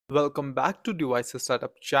Welcome back to Devices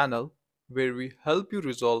Setup channel where we help you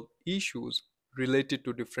resolve issues related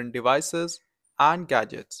to different devices and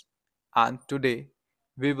gadgets. And today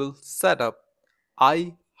we will set up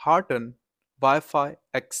iHARTAN Wi-Fi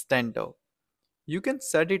extender. You can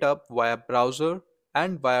set it up via browser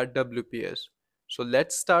and via WPS. So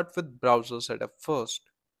let's start with browser setup first.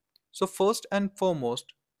 So first and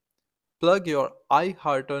foremost, plug your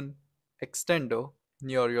iHARTAN extender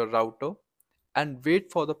near your router and wait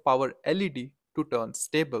for the power LED to turn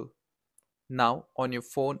stable. Now, on your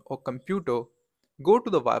phone or computer, go to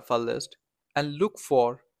the Wi-Fi list and look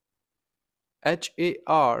for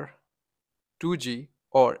HAR 2G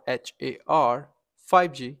or HAR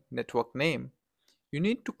 5G network name. You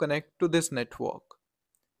need to connect to this network.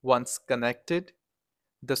 Once connected,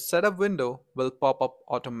 the setup window will pop up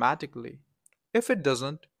automatically. If it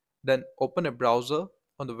doesn't, then open a browser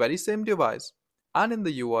on the very same device and in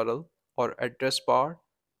the URL or address bar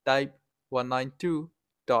type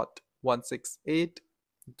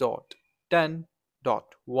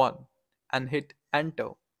 192.168.10.1 and hit enter.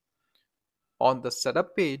 On the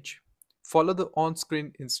setup page, follow the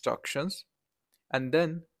on-screen instructions and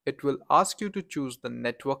then it will ask you to choose the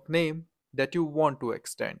network name that you want to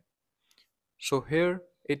extend. So here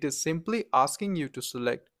it is simply asking you to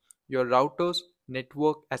select your router's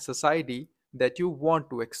network SSID that you want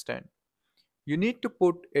to extend. You need to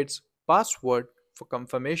put its password for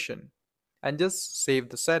confirmation and just save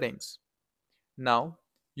the settings. Now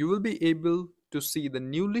you will be able to see the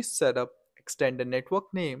newly set up extended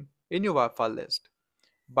network name in your Wi-Fi list.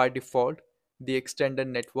 By default, the extended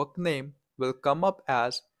network name will come up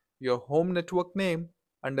as your home network name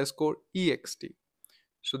underscore ext.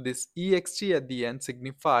 So this ext at the end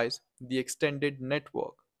signifies the extended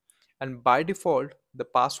network, and by default the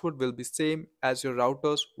password will be same as your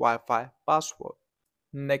router's Wi-Fi password.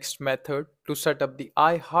 Next method to set up the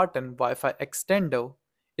iHARTAN Wi-Fi extender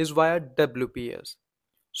is via WPS.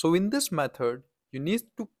 So in this method, you need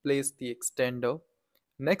to place the extender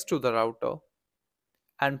next to the router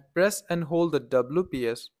and press and hold the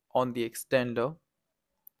WPS on the extender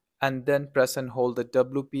and then press and hold the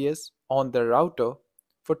WPS on the router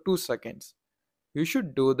for 2 seconds. You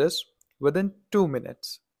should do this within 2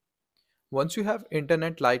 minutes. Once you have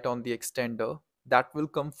internet light on the extender, that will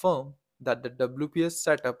confirm that the WPS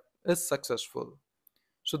setup is successful.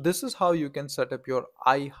 So this is how you can set up your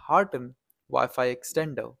iHearten Wi-Fi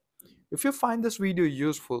extender. If you find this video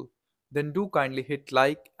useful, then do kindly hit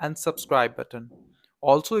like and subscribe button.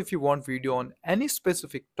 Also, if you want video on any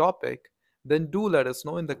specific topic, then do let us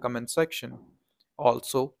know in the comment section.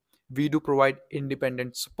 Also, we do provide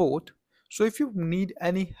independent support. So if you need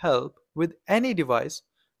any help with any device,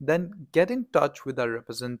 then get in touch with our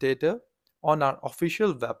representative on our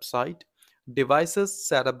official website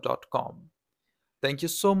devicessetup.com. Thank you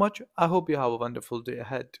so much. I hope you have a wonderful day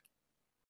ahead.